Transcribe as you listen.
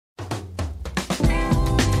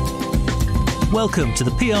Welcome to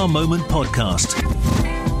the PR Moment podcast.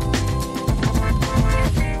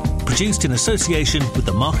 Produced in association with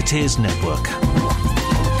the Marketeers Network.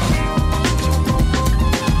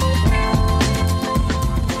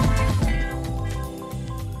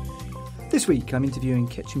 This week I'm interviewing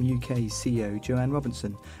Ketchum UK CEO Joanne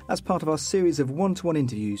Robinson as part of our series of one-to-one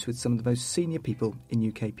interviews with some of the most senior people in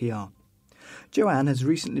UK PR. Joanne has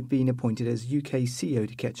recently been appointed as UK CEO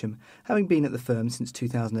to Ketchum, having been at the firm since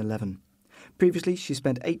 2011. Previously, she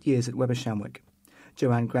spent 8 years at Weber Shandwick.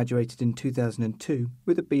 Joanne graduated in 2002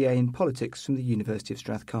 with a BA in Politics from the University of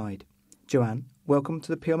Strathclyde. Joanne, welcome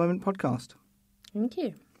to the PR Moment podcast. Thank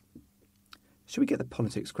you. Should we get the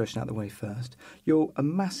politics question out of the way first? You're a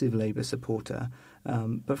massive Labour supporter,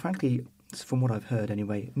 but frankly, from what I've heard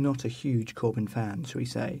anyway, not a huge Corbyn fan, shall we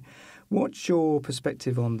say. What's your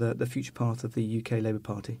perspective on the future path of the UK Labour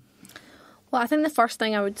Party? Well, I think the first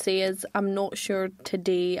thing I would say is I'm not sure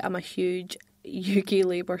today I'm a huge UK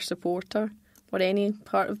Labour supporter or any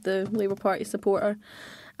part of the Labour Party supporter.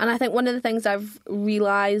 And I think one of the things I've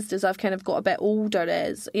realised as I've kind of got a bit older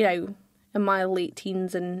is, you know, in my late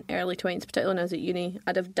teens and early 20s, particularly when I was at uni,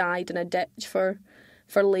 I'd have died in a ditch for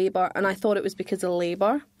Labour, and I thought it was because of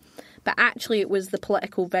Labour. But actually it was the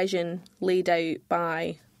political vision laid out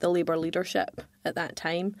by the Labour leadership at that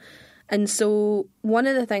time. And so one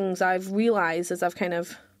of the things I've realised as I've kind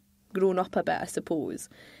of grown up a bit, I suppose,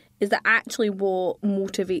 is that actually what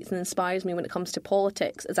motivates and inspires me when it comes to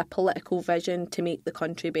politics is a political vision to make the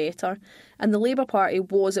country better. And the Labour Party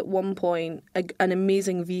was at one point an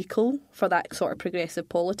amazing vehicle for that sort of progressive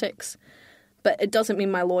politics. But it doesn't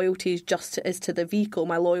mean my loyalty is to the vehicle.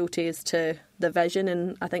 My loyalty is to the vision.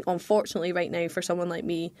 And I think, unfortunately, right now, for someone like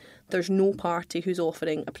me, there's no party who's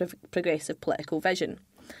offering a progressive political vision.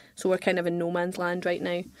 So we're kind of in no man's land right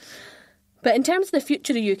now. But in terms of the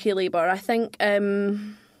future of UK Labour, I think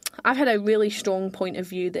I've had a really strong point of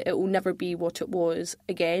view that it will never be what it was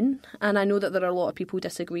again. And I know that there are a lot of people who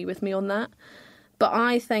disagree with me on that. But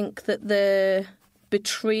I think that the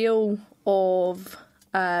betrayal of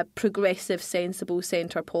progressive, sensible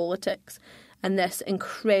centre politics and this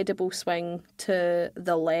incredible swing to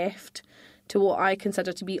the left, to what I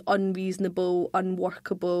consider to be unreasonable,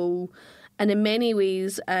 unworkable, and in many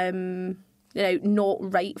ways, not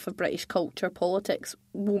right for British culture politics,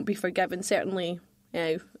 won't be forgiven, certainly,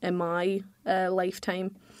 in my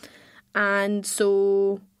lifetime. And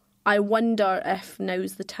so I wonder if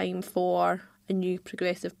now's the time for a new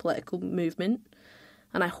progressive political movement.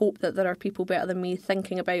 And I hope that there are people better than me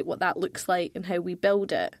thinking about what that looks like and how we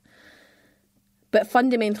build it. But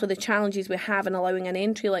fundamentally, the challenges we have in allowing an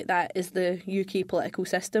entry like that is the UK political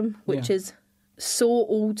system, which is so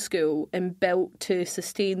old school and built to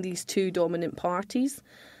sustain these two dominant parties.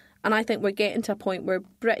 And I think we're getting to a point where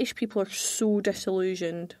British people are so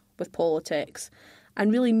disillusioned with politics,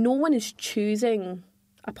 and really no one is choosing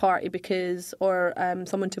a party or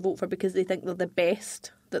someone to vote for because they think they're the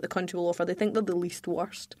best that the country will offer. They think they're the least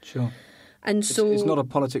worst. Sure. And so it's not a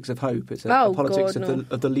politics of hope. It's a politics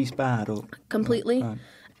of the least bad. Completely. Right.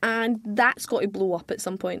 And that's got to blow up at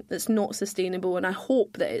some point. It's not sustainable, and I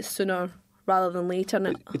hope that it's sooner rather than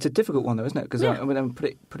later. It's a difficult one, though, isn't it? Because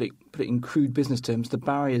put it in crude business terms, the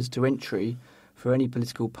barriers to entry for any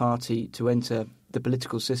political party to enter the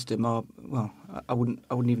political system are, well, I wouldn't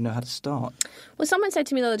even know how to start. Well, someone said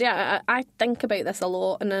to me the other day, I think about this a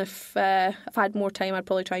lot, and if I had more time, I'd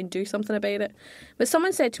probably try and do something about it. But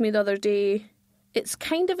someone said to me the other day, it's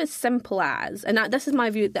kind of as simple as, and this is my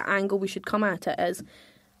view, the angle we should come at it is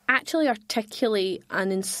actually articulate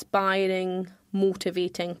an inspiring,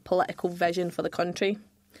 motivating political vision for the country.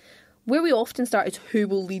 Where we often start is who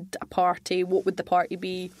will lead a party, what would the party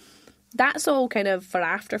be. That's all kind of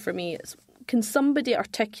for me. Can somebody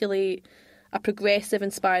articulate a progressive,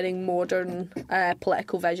 inspiring, modern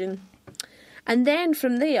political vision? And then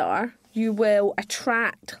from there, you will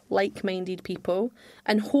attract like-minded people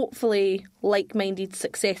and hopefully like-minded,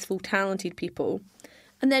 successful, talented people.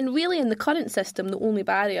 And then really in the current system, the only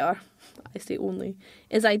barrier, I say only,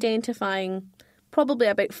 is identifying probably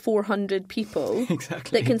about 400 people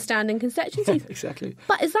that can stand in constituencies. Exactly.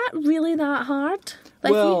 But is that really that hard? By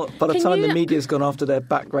the time the media's gone after their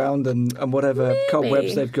background and whatever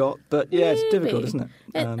cobwebs they've got. But it's difficult, isn't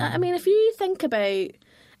it? I mean, if you think about,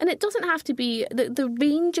 and it doesn't have to be the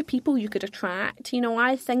range of people you could attract.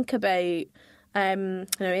 I think about,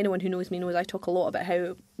 anyone who knows me knows I talk a lot about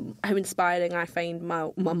how inspiring I find my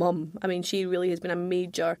mum. I mean, she really has been a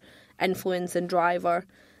major influence and driver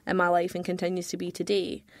in my life and continues to be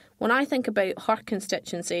today. When I think about her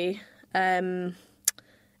constituency in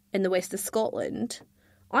the west of Scotland,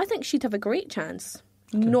 I think she'd have a great chance.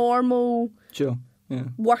 Okay. Normal, sure.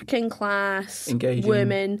 working class engaging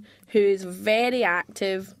woman who is very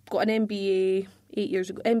active, got an MBA 8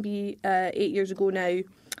 years ago now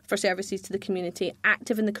for services to the community,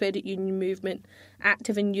 active in the credit union movement,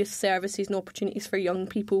 active in youth services and opportunities for young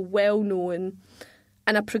people, well known,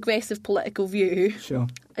 and a progressive political view. Sure.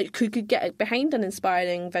 Could get behind an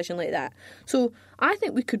inspiring vision like that. So I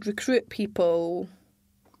think we could recruit people.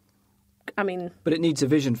 I mean, but it needs a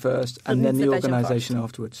vision first, and then the organisation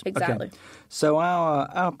afterwards. Exactly. Okay. So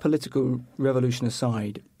our political revolution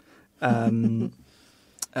aside, I mean,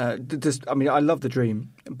 I love the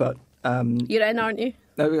dream, but you're in, aren't you?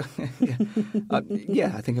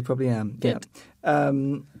 Yeah, I think I probably am. Good. Yeah.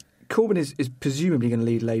 Corbyn is presumably going to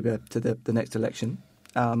lead Labour to the next election,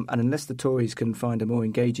 and unless the Tories can find a more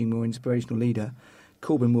engaging, more inspirational leader,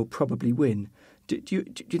 Corbyn will probably win. Do you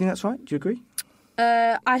think that's right? Do you agree?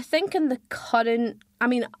 I think in the current... I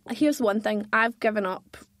mean, here's one thing. I've given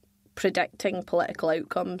up predicting political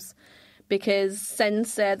outcomes because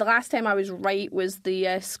since the last time I was right was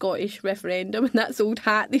the Scottish referendum, and that's old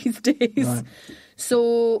hat these days. Right.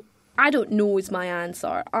 So I don't know is my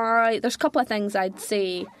answer. There's a couple of things I'd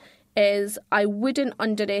say is I wouldn't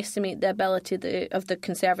underestimate the ability of the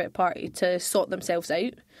Conservative Party to sort themselves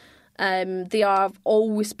out. They have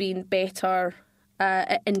always been better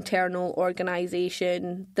at internal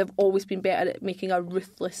organisation. They've always been better at making a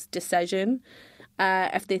ruthless decision.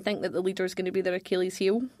 If they think that the leader is going to be their Achilles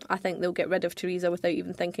heel, I think they'll get rid of Theresa without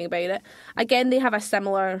even thinking about it. Again, they have a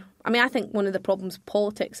similar... I mean, I think one of the problems with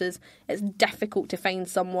politics is it's difficult to find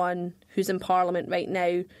someone who's in Parliament right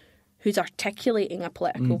now who's articulating a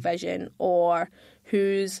political vision or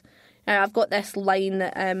who's... I've got this line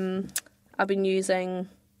that I've been using...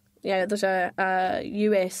 Yeah, there's a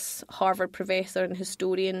US Harvard professor and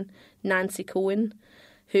historian, Nancy Cohen,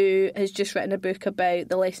 who has just written a book about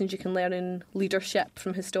the lessons you can learn in leadership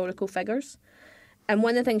from historical figures. And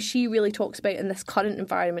one of the things she really talks about in this current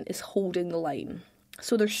environment is holding the line.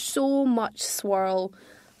 So there's so much swirl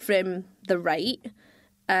from the right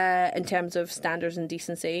in terms of standards and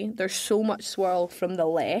decency. There's so much swirl from the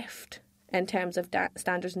left in terms of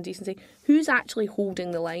standards and decency. Who's actually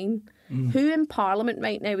holding the line? Who in Parliament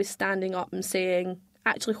right now is standing up and saying,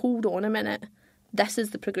 actually, hold on a minute, this is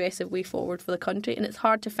the progressive way forward for the country? And it's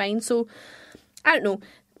hard to find. So, I don't know.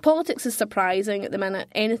 Politics is surprising at the minute.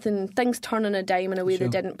 Things turn on a dime in a way they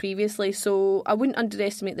didn't previously. So I wouldn't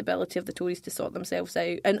underestimate the ability of the Tories to sort themselves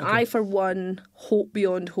out. And I, for one, hope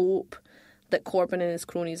beyond hope that Corbyn and his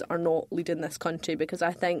cronies are not leading this country, because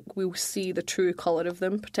I think we'll see the true colour of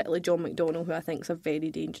them, particularly John McDonnell, who I think is a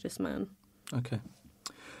very dangerous man. Okay.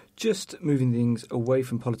 Just moving things away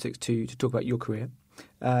from politics to talk about your career.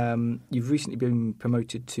 You've recently been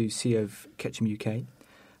promoted to CEO of Ketchum UK.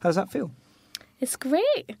 How does that feel? It's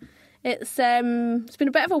great. It's been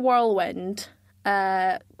a bit of a whirlwind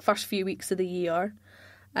first few weeks of the year.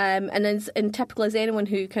 And typical as anyone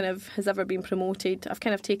who kind of has ever been promoted, I've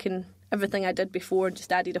kind of taken everything I did before and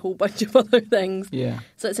just added a whole bunch of other things. Yeah.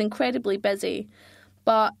 So it's incredibly busy.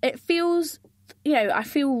 But it feels, I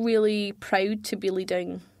feel really proud to be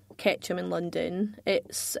leading Ketchum in London.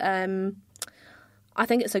 It's I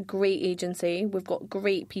think it's a great agency. We've got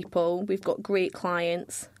great people, we've got great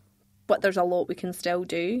clients, but there's a lot we can still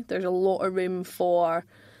do. There's a lot of room for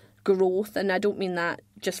growth, and I don't mean that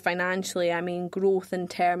just financially. I mean growth in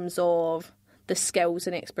terms of the skills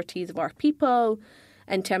and expertise of our people,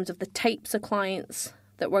 in terms of the types of clients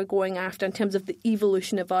that we're going after, in terms of the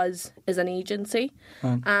evolution of us as an agency.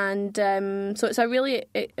 Right. And so it's a really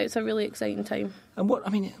exciting time. And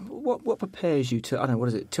what prepares you to, I don't know, what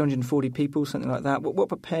is it, 240 people, something like that? What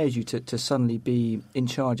prepares you to suddenly be in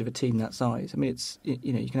charge of a team that size? I mean, it's, you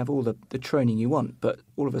can have all the training you want, but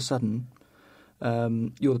all of a sudden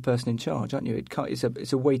you're the person in charge, aren't you?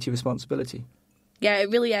 It's a weighty responsibility. Yeah,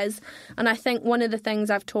 it really is. And I think one of the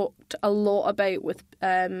things I've talked a lot about with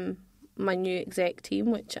my new exec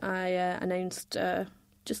team, which I announced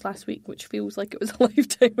just last week, which feels like it was a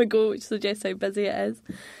lifetime ago, which suggests how busy it is.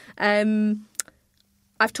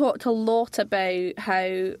 I've talked a lot about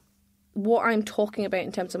how what I'm talking about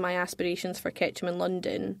in terms of my aspirations for Ketchum in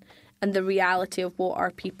London and the reality of what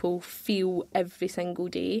our people feel every single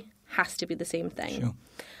day has to be the same thing. Sure.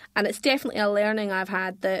 And it's definitely a learning I've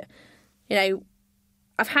had that,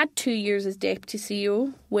 I've had 2 years as Deputy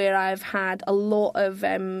CEO where I've had a lot of,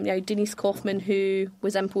 Denise Kaufman, who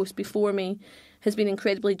was in post before me, has been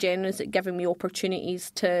incredibly generous at giving me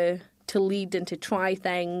opportunities to lead and to try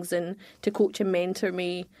things and to coach and mentor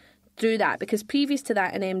me through that. Because previous to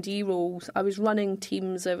that in MD roles, I was running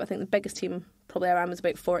teams of, I think the biggest team probably I ran was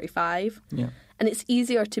about 45. Yeah. And it's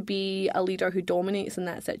easier to be a leader who dominates in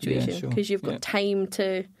that situation because you've got time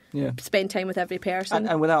to spend time with every person.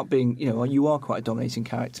 And without being, you are quite a dominating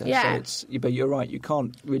character. Yeah. So but you're right, you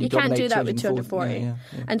can't really you dominate. You can't do that with 240. Yeah.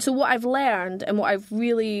 And so what I've learned and what I've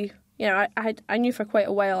really, I knew for quite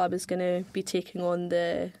a while I was going to be taking on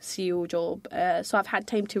the CEO job. So I've had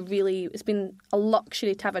time to really, it's been a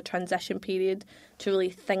luxury to have a transition period to really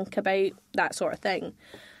think about that sort of thing.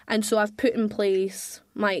 And so I've put in place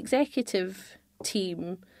my executive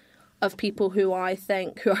team of people who I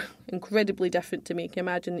think who are incredibly different to me. Can you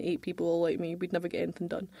imagine 8 people all like me? We'd never get anything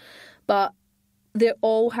done. But they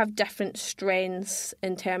all have different strengths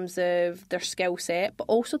in terms of their skill set, but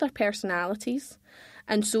also their personalities.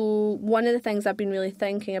 And so one of the things I've been really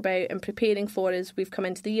thinking about and preparing for as we've come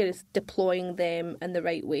into the year is deploying them in the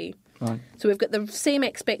right way. Right. So we've got the same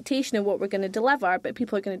expectation of what we're going to deliver, but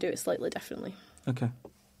people are going to do it slightly differently. Okay.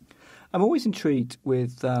 I'm always intrigued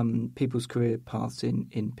with people's career paths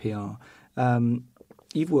in PR.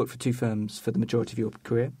 You've worked for 2 firms for the majority of your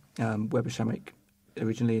career, Weber Shandwick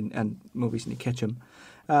originally and more recently Ketchum.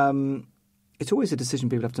 It's always a decision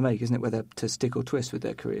people have to make, isn't it, whether to stick or twist with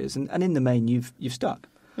their careers? And in the main, you've stuck.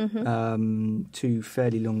 2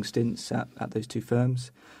 fairly long stints at those 2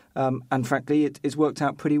 firms. And frankly, it's worked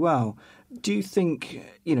out pretty well. Do you think,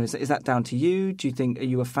 is that down to you? Do you think, are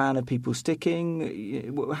you a fan of people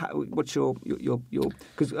sticking? What's your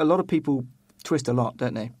because a lot of people twist a lot,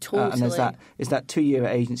 don't they? Totally. And there's that 2-year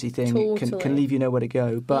agency thing. Totally. Can leave you nowhere to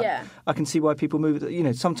go. But yeah. I can see why people move.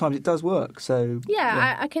 Sometimes it does work. So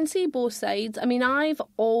yeah. I can see both sides. I mean, I've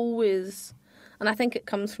always, and I think it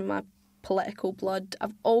comes from my political blood,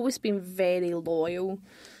 I've always been very loyal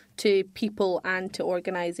to people and to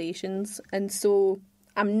organisations. And so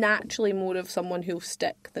I'm naturally more of someone who'll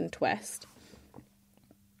stick than twist.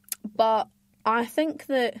 But I think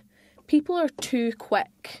that people are too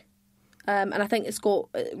quick. And I think it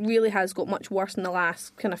really has got much worse in the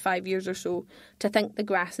last kind of 5 years or so to think the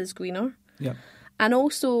grass is greener. Yeah. And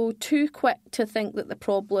also too quick to think that the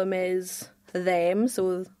problem is them,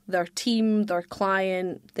 so their team, their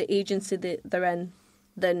client, the agency that they're in,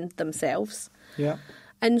 than themselves. Yeah.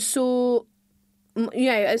 And so,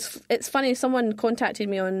 it's funny, someone contacted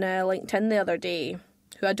me on LinkedIn the other day,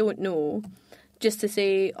 who I don't know, just to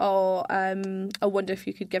say, I wonder if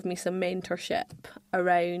you could give me some mentorship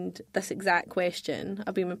around this exact question.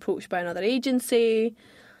 I've been approached by another agency.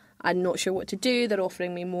 I'm not sure what to do. They're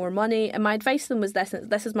offering me more money. And my advice to them was this,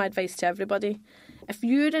 and this is my advice to everybody. If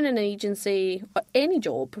you're in an agency or any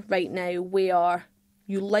job right now where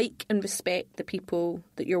you like and respect the people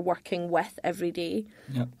that you're working with every day,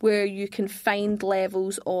 where you can find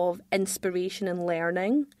levels of inspiration and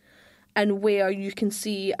learning, and where you can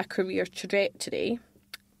see a career trajectory,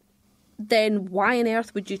 then why on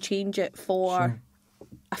earth would you change it for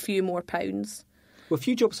a few more pounds? Well,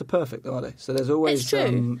 few jobs are perfect, though, are they? So there's always, it's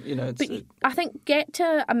true. But I think get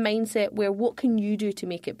to a mindset where what can you do to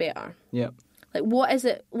make it better? Yeah. Like, what is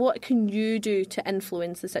it? What can you do to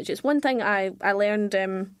influence the situation? It's one thing I learned.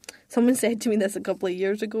 Someone said to me this a couple of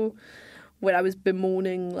years ago, where I was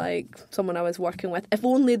bemoaning like someone I was working with. If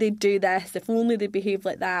only they'd do this. If only they behave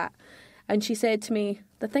like that. And she said to me,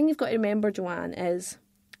 the thing you've got to remember, Joanne, is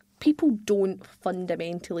people don't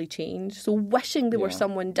fundamentally change. So wishing they were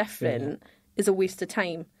someone different is a waste of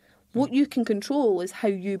time. What you can control is how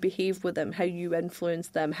you behave with them, how you influence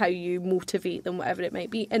them, how you motivate them, whatever it might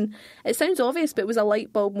be. And it sounds obvious, but it was a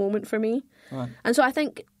light bulb moment for me. Right. And so I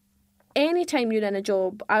think any time you're in a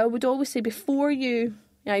job, I would always say before you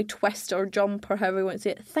twist or jump or however you want to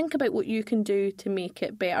say it, think about what you can do to make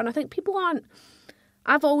it better. And I think people aren't.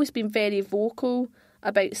 I've always been very vocal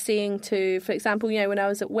about saying to, for example, when I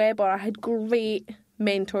was at Weber, I had great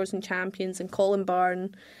mentors and champions in Colin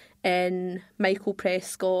Byrne and Michael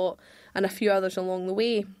Prescott and a few others along the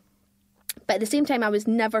way. But at the same time, I was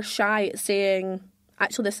never shy at saying,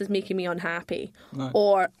 actually, this is making me unhappy,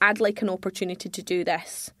 or I'd like an opportunity to do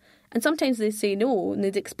this. And sometimes they'd say no, and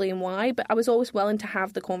they'd explain why, but I was always willing to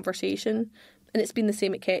have the conversation. And it's been the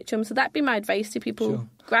same at Ketchum. So that'd be my advice to people. Sure.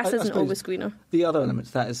 Grass isn't always greener. The other element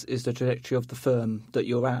to that is the trajectory of the firm that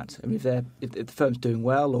you're at. I mean, if the firm's doing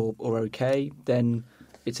well or okay, then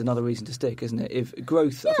it's another reason to stick, isn't it? If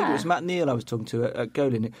growth, I think it was Matt Neal I was talking to at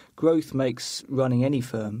Golin. Growth makes running any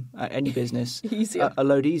firm, any business, easier. A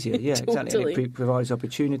load easier. Yeah, Totally. Exactly. And it provides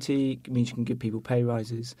opportunity. It means you can give people pay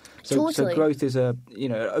rises. So growth is it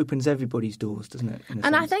opens everybody's doors, doesn't it?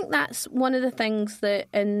 And I think that's one of the things that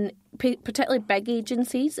in particularly big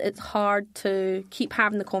agencies, it's hard to keep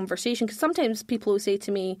having the conversation, because sometimes people will say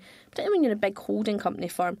to me, particularly when you're in a big holding company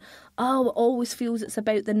firm, it always feels it's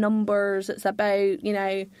about the numbers, it's about,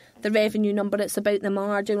 the revenue number, it's about the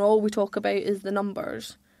margin, all we talk about is the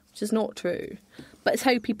numbers. which is not true. But it's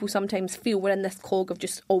how people sometimes feel. We're in this cog of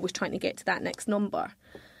just always trying to get to that next number.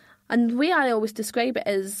 And the way I always describe it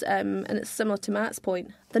is, and it's similar to Matt's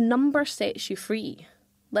point, the number sets you free.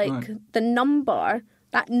 The number,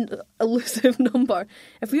 that elusive number,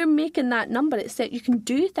 if you're making that number, it's that you can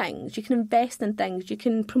do things, you can invest in things, you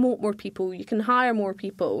can promote more people, you can hire more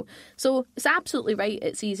people. So it's absolutely right,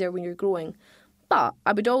 it's easier when you're growing. But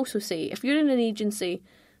I would also say, if you're in an agency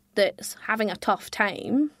that's having a tough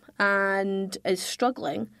time and is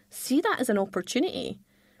struggling, see that as an opportunity.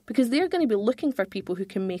 Because they're going to be looking for people who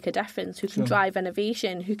can make a difference, who can drive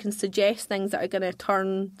innovation, who can suggest things that are going to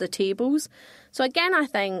turn the tables. So again, I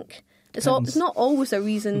think it's not always a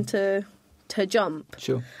reason to jump.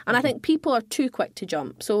 Sure. And I think people are too quick to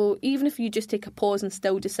jump. So even if you just take a pause and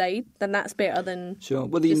still decide, then that's better than... Sure.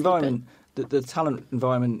 Well, the environment, the talent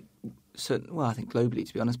environment, I think globally,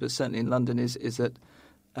 to be honest, but certainly in London is that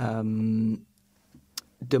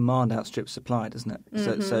demand outstrips supply, doesn't it?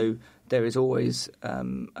 Mm-hmm. So there is always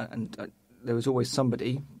there is always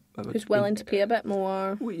somebody who's willing to pay a bit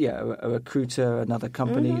more. Yeah, a recruiter, another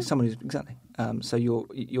company, someone who's exactly. So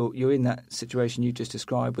you're in that situation you just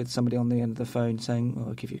described with somebody on the end of the phone saying, "Well,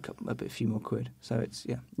 I'll give you a few more quid." So it's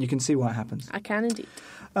you can see why it happens. I can indeed.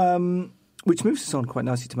 Which moves us on quite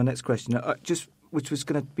nicely to my next question. Which was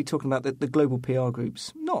going to be talking about the global PR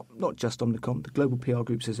groups, not just Omnicom, the global PR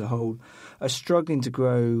groups as a whole, are struggling to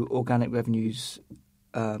grow organic revenues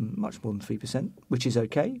much more than 3%, which is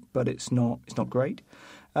okay, but it's not great.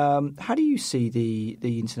 How do you see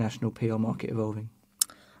the international PR market evolving?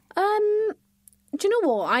 Do you know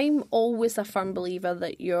what? I'm always a firm believer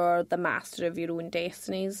that you're the master of your own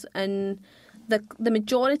destinies, and the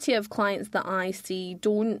majority of clients that I see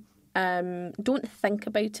don't think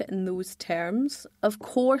about it in those terms. Of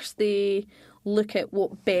course, they look at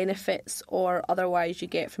what benefits or otherwise you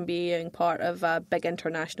get from being part of a big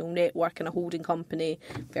international network and a holding company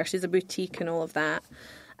versus a boutique and all of that.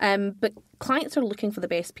 But clients are looking for the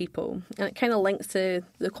best people, and it kind of links to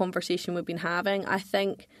the conversation we've been having. I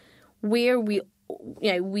think where we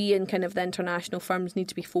in kind of the international firms need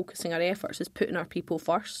to be focusing our efforts is putting our people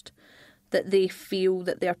first, that they feel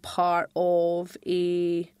that they're part of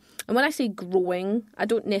and when I say growing, I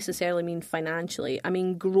don't necessarily mean financially. I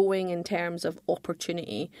mean growing in terms of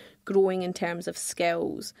opportunity, growing in terms of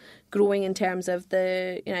skills, growing in terms of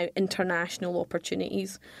the international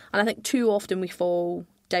opportunities. And I think too often we fall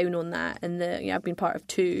down on that. And I've been part of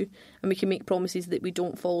two, and we can make promises that we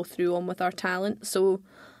don't follow through on with our talent. So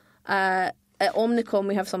at Omnicom,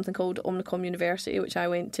 we have something called Omnicom University, which I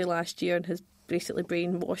went to last year and has basically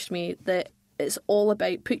brainwashed me that it's all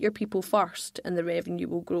about put your people first and the revenue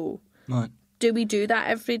will grow. Right. Do we do that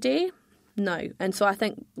every day? No. And so I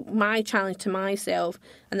think my challenge to myself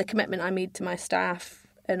and the commitment I made to my staff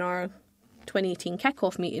in our 2018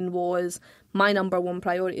 kickoff meeting was my number one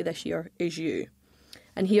priority this year is you.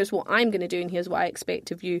 And here's what I'm going to do and here's what I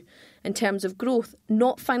expect of you in terms of growth,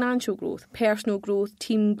 not financial growth, personal growth,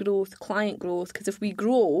 team growth, client growth. Because if we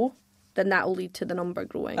grow, then that will lead to the number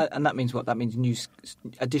growing. And that means what? That means new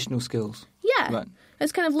additional skills. Yeah. Right.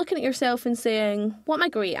 It's kind of looking at yourself and saying, what am I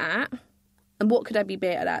great at? And what could I be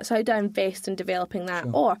better at? So how do I invest in developing that?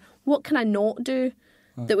 Sure. Or what can I not do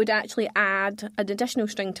that would actually add an additional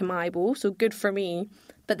string to my bow? So good for me,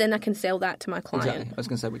 but then I can sell that to my client. Exactly. I was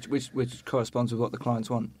going to say, which corresponds with what the clients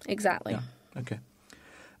want. Exactly. Yeah. Okay.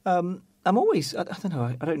 I'm always, I don't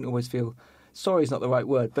know, I don't always feel... Sorry is not the right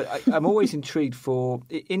word, but I'm always intrigued for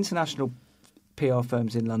international PR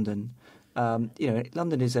firms in London.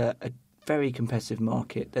 London is a very competitive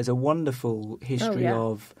market. There's a wonderful history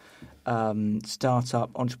of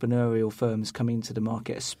start-up entrepreneurial firms coming into the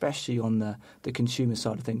market, especially on the consumer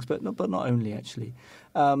side of things, but not only actually.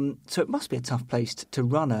 So it must be a tough place to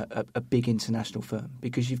run a big international firm,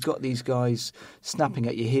 because you've got these guys snapping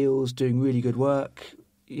at your heels, doing really good work.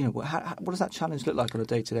 What does that challenge look like on a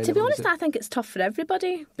day-to-day level? To be honest, I think it's tough for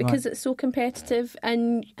everybody because it's so competitive.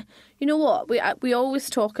 And you know what? We always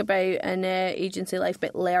talk about in agency life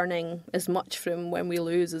about learning as much from when we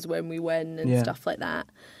lose as when we win and stuff like that.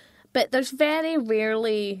 But there's very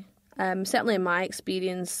rarely, certainly in my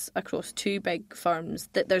experience across two big firms,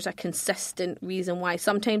 that there's a consistent reason why.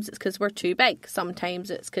 Sometimes it's because we're too big. Sometimes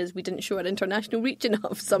it's because we didn't show our international reach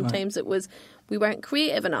enough. Sometimes it was we weren't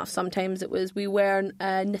creative enough. Sometimes it was we weren't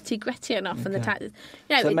nitty-gritty enough. Okay.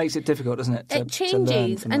 And so it makes it difficult, doesn't it? It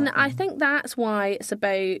changes. And I think that's why it's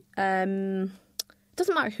about, it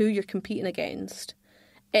doesn't matter who you're competing against.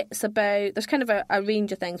 It's about, there's kind of a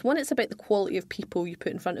range of things. One, it's about the quality of people you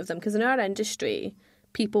put in front of them. Because in our industry,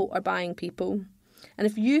 people are buying people. And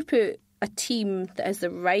if you put a team that has the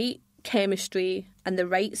right chemistry and the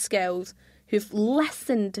right skills, who've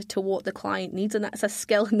listened to what the client needs, and that's a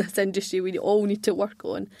skill in this industry we all need to work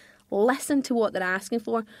on. Listen to what they're asking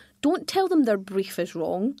for. Don't tell them their brief is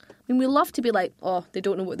wrong. I mean, we love to be like, oh, they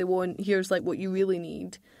don't know what they want. Here's like what you really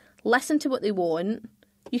need. Listen to what they want.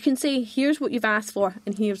 You can say, here's what you've asked for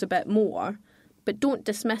and here's a bit more, but don't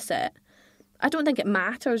dismiss it. I don't think it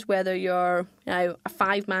matters whether you're a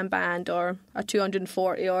 5-man band or a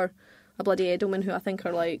 240 or a bloody Edelman, who I think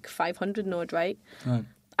are like 500 and odd, right?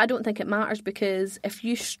 I don't think it matters, because if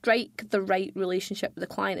you strike the right relationship with the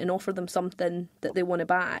client and offer them something that they want to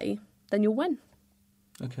buy, then you'll win.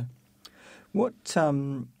 Okay. What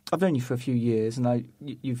I've known you for a few years, and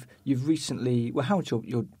you've recently. Well, how old's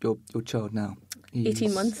your child now?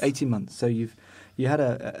 18 months. 18 months. So you had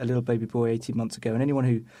a little baby boy 18 months ago, and anyone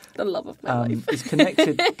who the love of my life is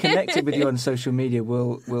connected with you on social media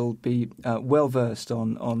will be well versed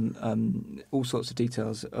on all sorts of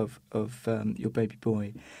details of your baby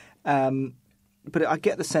boy. But I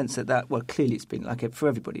get the sense that well, clearly it's been like for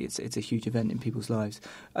everybody. It's a huge event in people's lives.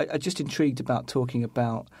 I'm just intrigued about talking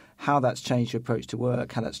about how that's changed your approach to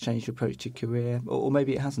work, how that's changed your approach to your career, or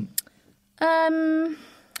maybe it hasn't.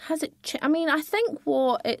 Has it? I mean, I think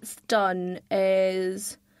what it's done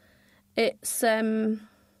is it's. I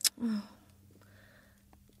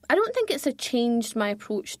don't think it's changed my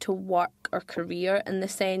approach to work or career, in the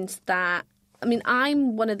sense that, I mean,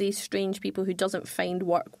 I'm one of these strange people who doesn't find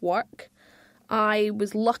work. I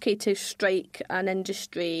was lucky to strike an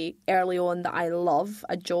industry early on that I love,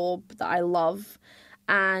 a job that I love,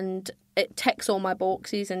 and it ticks all my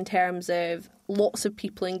boxes in terms of lots of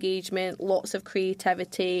people engagement, lots of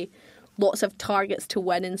creativity, lots of targets to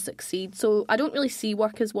win and succeed. So I don't really see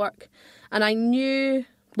work as work. And I knew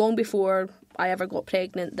long before I ever got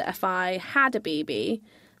pregnant that if I had a baby,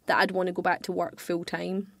 that I'd want to go back to work full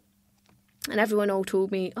time. And everyone all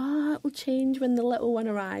told me, oh, it will change when the little one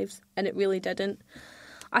arrives. And it really didn't.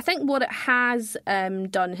 I think what it has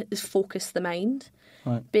done is focus the mind.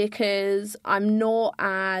 Right. Because I'm not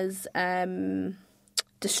as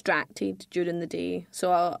distracted during the day.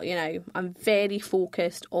 So, I'm very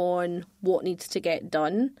focused on what needs to get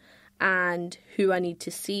done and who I need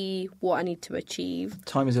to see, what I need to achieve.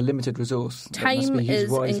 Time is a limited resource. Time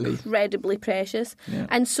is incredibly precious. Yeah.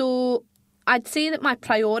 And so I'd say that my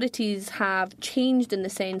priorities have changed in the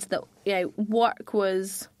sense that, work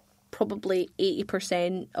was probably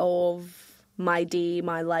 80% of my day,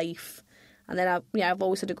 my life. And then I've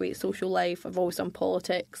always had a great social life. I've always done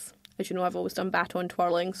politics. As you know, I've always done baton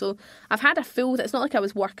twirling. So I've had a full... It's not like I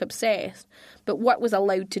was work obsessed, but work was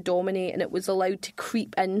allowed to dominate and it was allowed to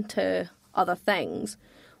creep into other things.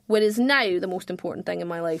 Whereas now, the most important thing in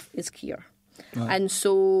my life is Keir. Right. And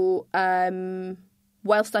so,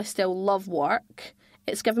 whilst I still love work,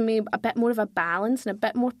 it's given me a bit more of a balance and a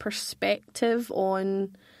bit more perspective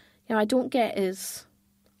on... I don't get as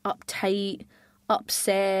uptight,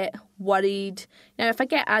 upset, worried. Now, if I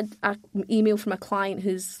get an email from a client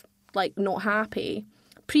who's like not happy,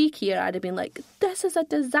 pre-Keir I'd have been like, this is a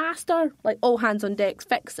disaster, like all hands on deck,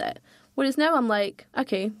 fix it. Whereas now I'm like,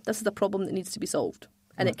 okay, this is a problem that needs to be solved,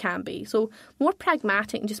 and It can be. So more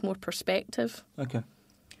pragmatic and just more perspective. Okay.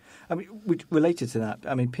 I mean, related to that,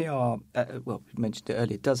 I mean, PR, well, we mentioned it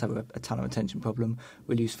earlier, does have a talent retention problem.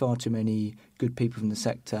 We lose far too many good people from the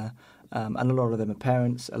sector, and a lot of them are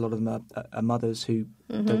parents, a lot of them are mothers who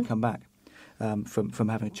don't come back from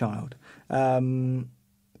having a child.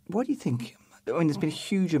 What do you think? I mean, there's been a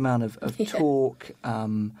huge amount of talk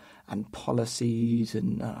and policies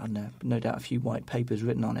and no doubt a few white papers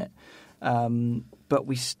written on it, but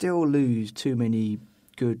we still lose too many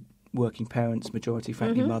good working parents, majority,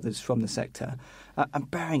 frankly, mothers from the sector. And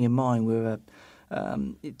bearing in mind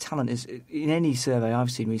talent is, in any survey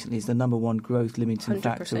I've seen recently, is the number one growth limiting 100%.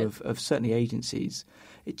 Factor of certainly agencies.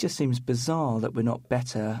 It just seems bizarre that we're not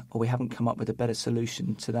better, or we haven't come up with a better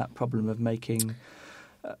solution to that problem of making...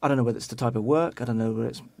 I don't know whether it's the type of work. I don't know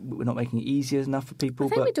whether we're not making it easier enough for people. I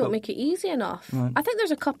think we don't make it easy enough. Right. I think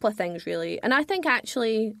there's a couple of things, really. And I think,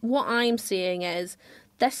 actually, what I'm seeing is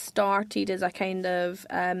this started as a kind of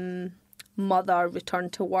mother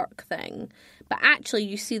return to work thing. But actually,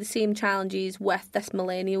 you see the same challenges with this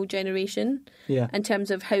millennial generation in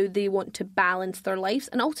terms of how they want to balance their lives.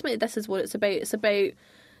 And ultimately, this is what it's about. It's about...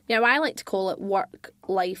 I like to call it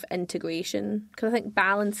work-life integration, because I think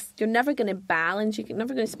balance, you're never going to balance, you're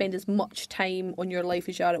never going to spend as much time on your life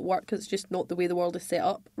as you are at work, because it's just not the way the world is set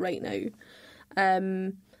up right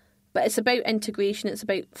now. But it's about integration, it's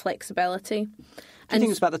about flexibility. Do you think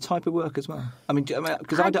it's about the type of work as well? I mean,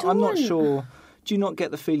 because I'm not sure, do you not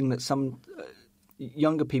get the feeling that some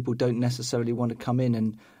younger people don't necessarily want to come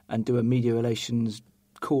in and do a media relations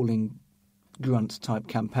calling grunt type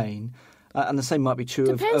campaign? And the same might be true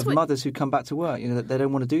of mothers who come back to work. That they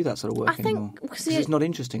don't want to do that sort of work anymore because it's not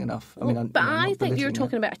interesting enough. I think you're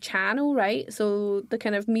talking about a channel, right? So the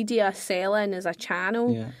kind of media selling is a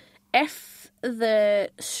channel. Yeah. If the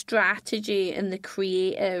strategy and the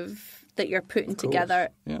creative that you're putting together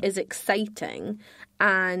is exciting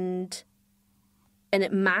and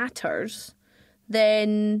it matters,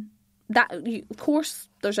 then of course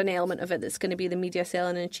there's an element of it that's going to be the media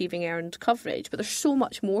selling and achieving earned coverage, but there's so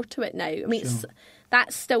much more to it now. I mean,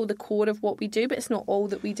 that's still the core of what we do, but it's not all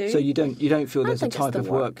that we do. So you don't feel there's a type of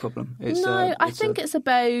work problem? I think it's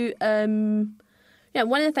about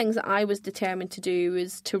one of the things that I was determined to do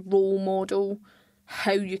is to role model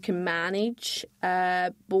how you can manage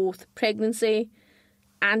both pregnancy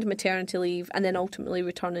and maternity leave, and then ultimately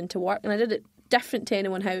returning to work. And I did it different to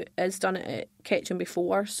anyone who has done it at Ketchum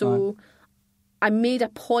before. So I made a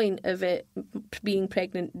point of it being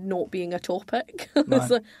pregnant not being a topic. Right.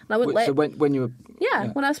 So when you were...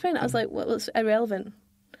 when I was pregnant, I was like, well, it's irrelevant.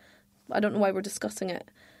 I don't know why we're discussing it.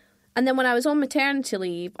 And then when I was on maternity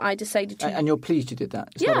leave, I decided to... And you're pleased you did that?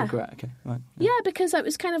 It's not a regret? Okay, right. Yeah, because it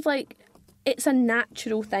was kind of like... It's a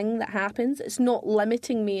natural thing that happens. It's not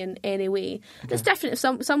limiting me in any way. Okay. It's different.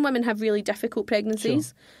 Some women have really difficult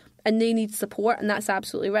pregnancies and they need support, and that's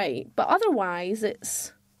absolutely right. But otherwise,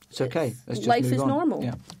 it's okay. Let's just life move is on. normal.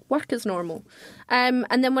 Yeah. Work is normal. And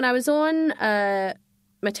then when I was on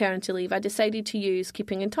maternity leave, I decided to use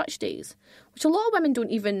keeping in touch days, which a lot of women don't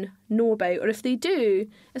even know about, or if they do,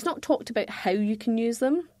 it's not talked about how you can use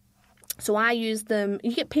them. So I use them.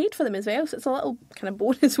 You get paid for them as well, so it's a little kind of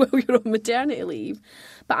bonus while you're on maternity leave.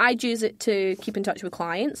 But I'd use it to keep in touch with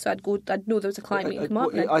clients. So I'd know there was a client meeting come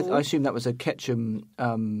up. I assume that was a Ketchum.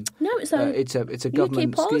 No, it's a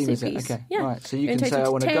government UK policy scheme, is piece. it? Okay, yeah. Right. So you can say I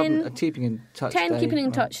want a keeping in touch. 10 day. keeping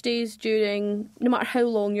in touch days during, no matter how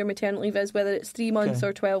long your maternity leave is, whether it's 3 months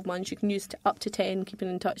or 12 months, you can use up to 10 keeping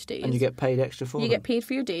in touch days. And you get paid extra for them? You get paid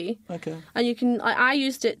for your day. Okay. And you can. I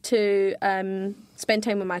used it to spend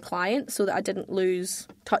time with my clients so that I didn't lose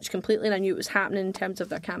touch completely, and I knew it was happening in terms of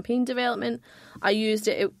their campaign development. I used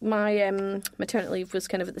it. My maternity leave was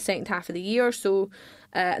kind of at the second half of the year, so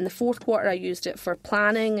in the fourth quarter I used it for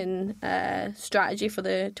planning and strategy for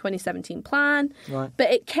the 2017 plan. Right.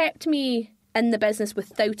 But it kept me in the business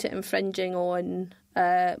without it infringing on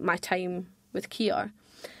my time with Kier.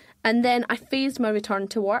 And then I phased my return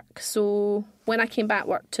to work. So when I came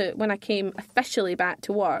officially back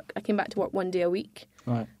to work, I came back to work 1 day a week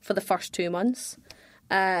for the first 2 months.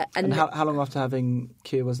 And how long after having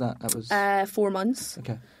Kier was that? That was 4 months.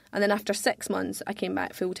 Okay. And then after 6 months, I came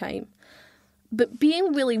back full time. But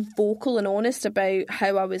being really vocal and honest about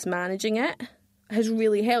how I was managing it has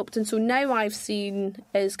really helped. And so now I've seen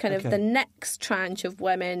is kind of the next tranche of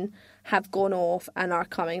women have gone off and are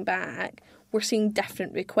coming back. We're seeing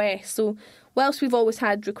different requests. So whilst we've always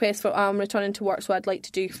had requests for I'm returning to work, so I'd like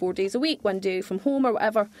to do 4 days a week, 1 day from home or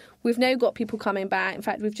whatever, we've now got people coming back. In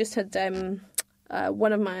fact, we've just had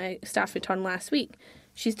one of my staff return last week.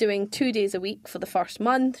 She's doing 2 days a week for the first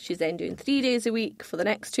month. She's then doing 3 days a week for the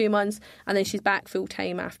next 2 months, and then she's back full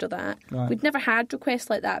time after that. Right. We'd never had requests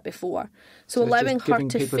like that before. So allowing her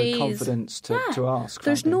to phase. The confidence to ask.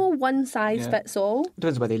 There's no one size fits all. It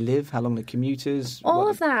depends where they live, how long the commute is, all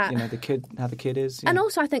of that. How the kid is. And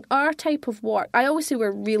also, I think our type of work. I always say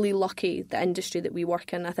we're really lucky the industry that we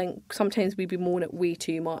work in. I think sometimes we bemoan it way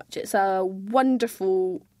too much. It's a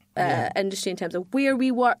wonderful industry in terms of where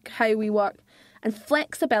we work, how we work. And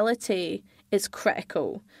flexibility is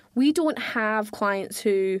critical. We don't have clients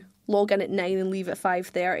who log in at 9 and leave at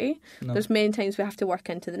 5:30. No. There's many times we have to work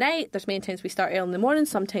into the night. There's many times we start early in the morning.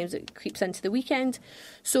 Sometimes it creeps into the weekend.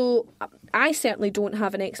 So I certainly don't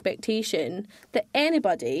have an expectation that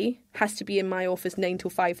anybody has to be in my office 9 till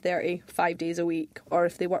 5:30, 5 days a week, or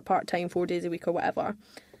if they work part-time, 4 days a week or whatever.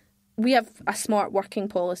 We have a smart working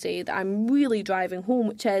policy that I'm really driving home,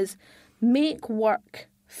 which is make work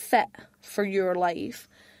fit for your life,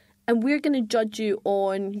 and we're going to judge you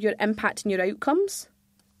on your impact and your outcomes,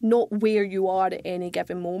 not where you are at any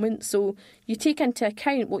given moment. So you take into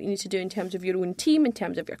account what you need to do in terms of your own team, in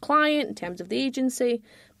terms of your client, in terms of the agency,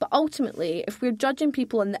 but ultimately if we're judging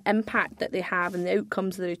people on the impact that they have and the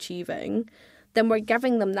outcomes they're achieving, then we're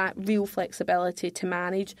giving them that real flexibility to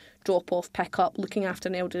manage drop-off, pick-up, looking after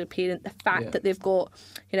an elderly parent, the fact that they've got,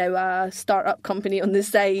 a start-up company on the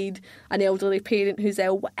side, an elderly parent who's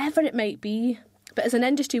ill, whatever it might be. But as an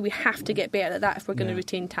industry, we have to get better at that if we're going to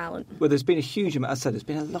retain talent. Well, there's been a huge amount, as I said, there's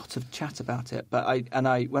been a lot of chat about it. But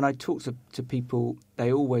when I talk to people,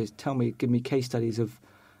 they always give me case studies of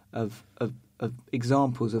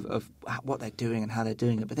examples of what they're doing and how they're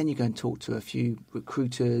doing it. But then you go and talk to a few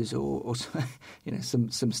recruiters or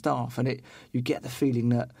some staff, and you get the feeling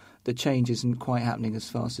that the change isn't quite happening as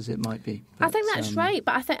fast as it might be. But, I think that's right,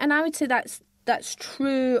 but I would say that's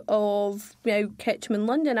true of Kitcham and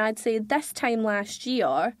London. I'd say this time last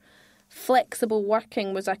year, flexible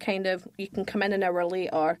working was a kind of, you can come in an hour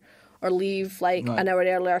later or leave an hour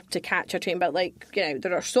earlier to catch a train, but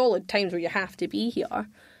there are solid times where you have to be here.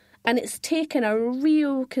 And it's taken a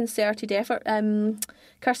real concerted effort.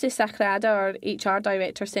 Kirsty Sakrada, our HR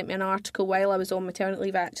director, sent me an article while I was on maternity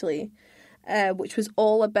leave, actually, which was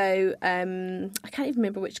all about, I can't even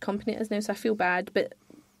remember which company it is now, so I feel bad, but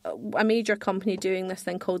a major company doing this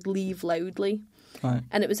thing called Leave Loudly. Right.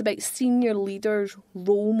 And it was about senior leaders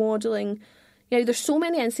role modelling. There's so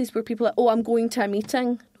many instances where people are, I'm going to a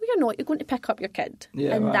meeting. No, you're not. You're going to pick up your kid.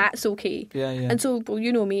 Yeah, and right. that's okay. Yeah. And so,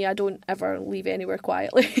 you know me, I don't ever leave anywhere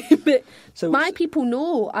quietly. But my people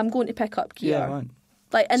know I'm going to pick up Kier. Yeah, right.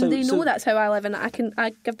 They know that's how I live, and I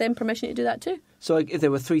give them permission to do that too. So if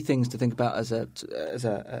there were three things to think about as a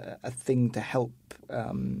thing to help,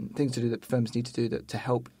 things to do that firms need to do to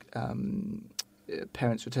help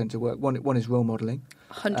parents return to work. One is role modelling.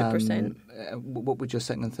 100%. What would your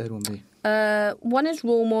second and third one be? One is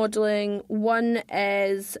role modelling. One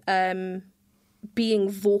is being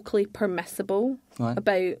vocally permissible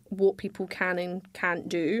about what people can and can't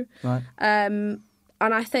do. Right.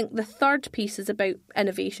 And I think the third piece is about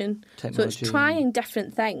innovation. Technology. So it's trying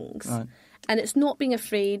different things. Right. And it's not being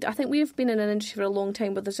afraid. I think we've been in an industry for a long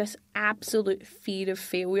time where there's this absolute fear of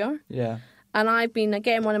failure. Yeah. And I've been,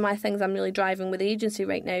 again, one of my things I'm really driving with the agency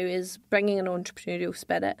right now is bringing an entrepreneurial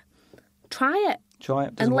spirit. Try it.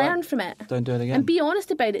 And learn from it. Don't do it again. And be honest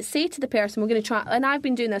about it. Say to the person, we're going to try. And I've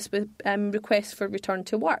been doing this with requests for return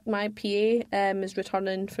to work. My PA is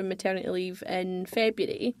returning from maternity leave in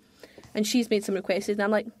February. And she's made some requests. And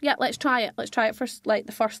I'm like, yeah, let's try it. Let's try it for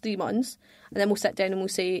the first 3 months. And then we'll sit down and we'll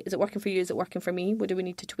say, is it working for you? Is it working for me? What do we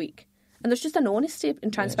need to tweak? And there's just an honesty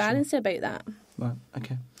and transparency about that. Right,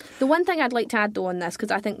 okay. The one thing I'd like to add, though, on this,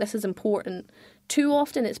 because I think this is important, too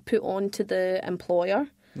often it's put on to the employer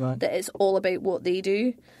that it's all about what they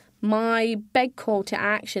do. My big call to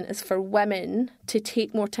action is for women to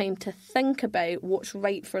take more time to think about what's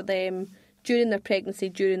right for them during their pregnancy,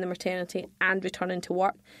 during their maternity, and returning to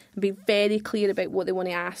work, and be very clear about what they want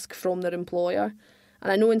to ask from their employer.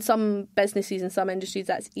 And I know in some businesses and some industries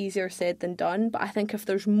that's easier said than done, but I think if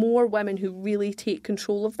there's more women who really take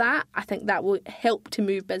control of that, I think that will help to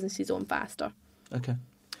move businesses on faster. Okay.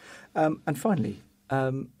 And finally,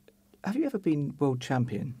 have you ever been world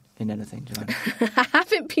champion in anything, Joanne? I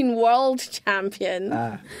haven't been world champion,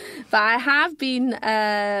 but I have been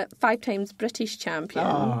 5 times British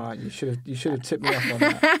champion. You should have tipped me off on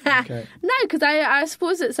that. Okay. No, because I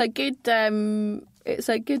suppose it's a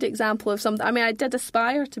good example of something. I mean, I did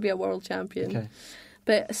aspire to be a world champion,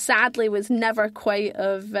 but sadly was never quite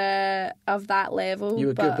of that level. You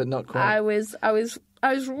were good, but not quite.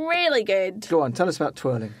 I was really good. Go on, tell us about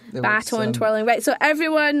twirling. Baton twirling. Right, so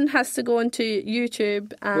everyone has to go onto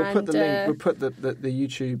YouTube and we'll put the link. We'll put the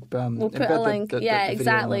YouTube. We'll put a link.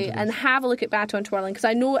 Exactly, and have a look at baton twirling, because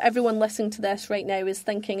I know everyone listening to this right now is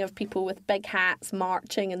thinking of people with big hats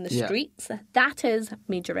marching in the streets. That is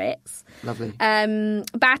majorettes. Lovely.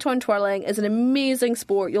 Baton twirling is an amazing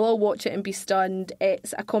sport. You'll all watch it and be stunned.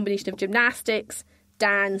 It's a combination of gymnastics,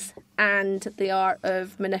 dance, and the art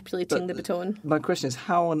of manipulating the baton. My question is,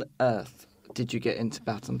 how on earth did you get into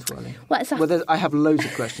baton twirling? Well, I have loads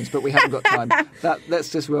of questions, but we haven't got time. Let's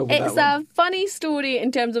just roll with that one. It's a funny story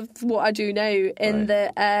in terms of what I do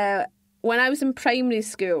now. When I was in primary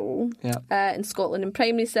school in Scotland, in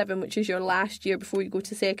primary 7, which is your last year before you go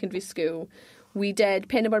to secondary school,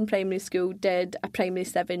 Pennyburn Primary School did a primary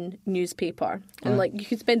 7 newspaper. And you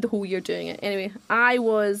could spend the whole year doing it. Anyway, I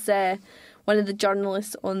was one of the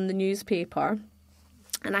journalists on the newspaper,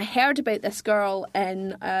 and I heard about this girl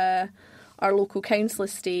in our local council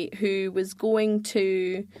estate who was going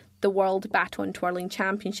to the World Baton Twirling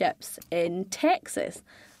Championships in Texas.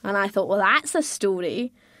 And I thought, well, that's a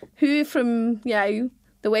story. Who from, the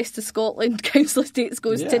west of Scotland council estates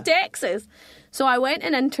goes to Texas? So I went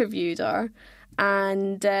and interviewed her,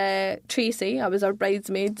 and Tracy, I was her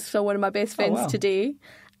bridesmaid, so one of my best friends today.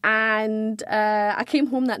 And I came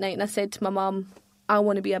home that night and I said to my mum, I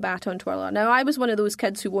want to be a baton twirler. Now, I was one of those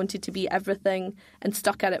kids who wanted to be everything and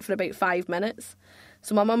stuck at it for about 5 minutes.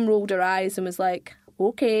 So my mum rolled her eyes and was like,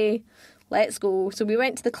 okay, let's go. So we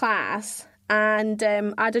went to the class, and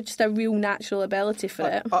I had just a real natural ability for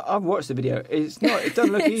it. I've watched the video. It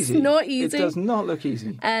doesn't look easy. It's not easy. It does not look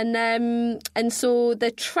easy. And so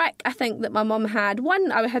the trick I think that my mum had,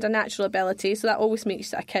 one, I had a natural ability, so that always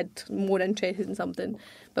makes a kid more interested in something.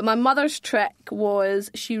 But my mother's trick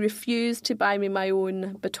was she refused to buy me my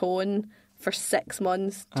own baton for 6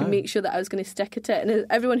 months to make sure that I was going to stick at it. And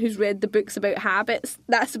everyone who's read the books about habits,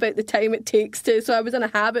 that's about the time it takes to. So I was in a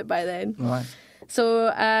habit by then. Right.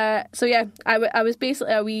 So yeah, I was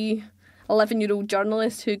basically a wee 11-year-old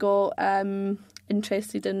journalist who got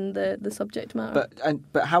interested in the subject matter.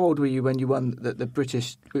 But how old were you when you won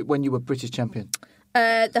when you were British champion?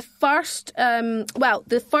 The first time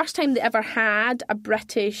they ever had a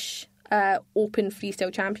British Open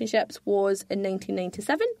Freestyle Championships was in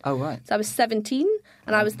 1997. Oh, right. So I was 17,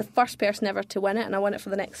 and I was the first person ever to win it, and I won it for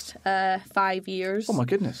the next 5 years. Oh, my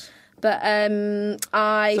goodness. But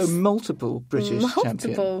So multiple British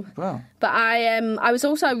champion. Wow. But I was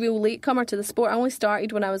also a real latecomer to the sport. I only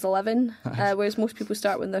started when I was 11, whereas most people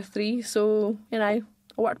start when they're 3. So, I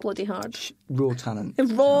worked bloody hard. Raw talent.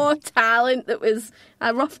 Raw talent that was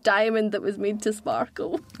a rough diamond that was made to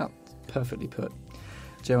sparkle. Oh, perfectly put.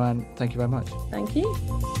 Joanne, thank you very much. Thank you.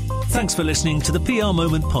 Thanks for listening to the PR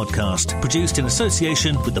Moment podcast, produced in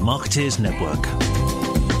association with the Marketeers Network.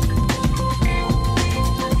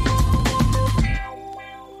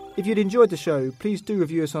 If you'd enjoyed the show, please do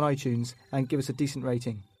review us on iTunes and give us a decent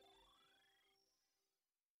rating.